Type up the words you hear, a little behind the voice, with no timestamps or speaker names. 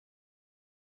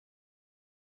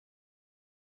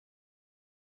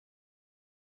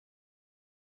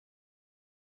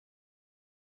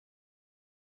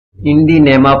In the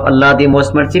name of Allah, the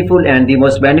most merciful and the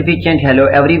most beneficent. Hello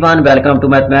everyone, welcome to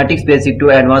Mathematics Basic to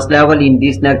Advanced Level. In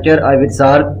this lecture, I will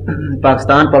solve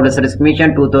Pakistan Public Service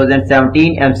Commission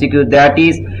 2017 MCQ, that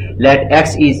is, let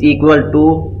x is equal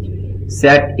to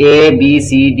set A, B,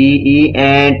 C, D, E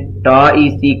and ta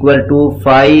is equal to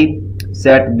 5,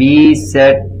 set B,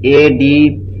 set A,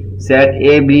 D, set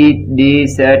A, B, D,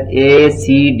 set A,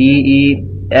 C, D, E,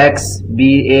 x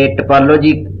be a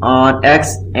topology on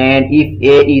x, and if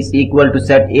A is equal to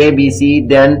set A, B, C,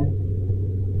 then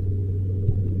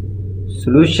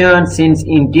solution. Since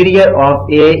interior of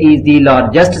A is the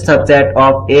largest subset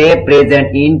of A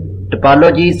present in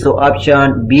topology, so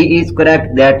option B is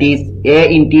correct, that is A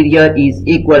interior is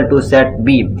equal to set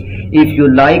B. If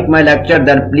you like my lecture,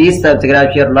 then please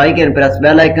subscribe, share, like and press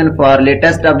bell icon for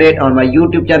latest update on my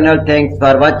YouTube channel. Thanks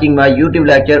for watching my YouTube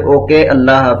lecture. Okay,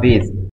 Allah Hafiz.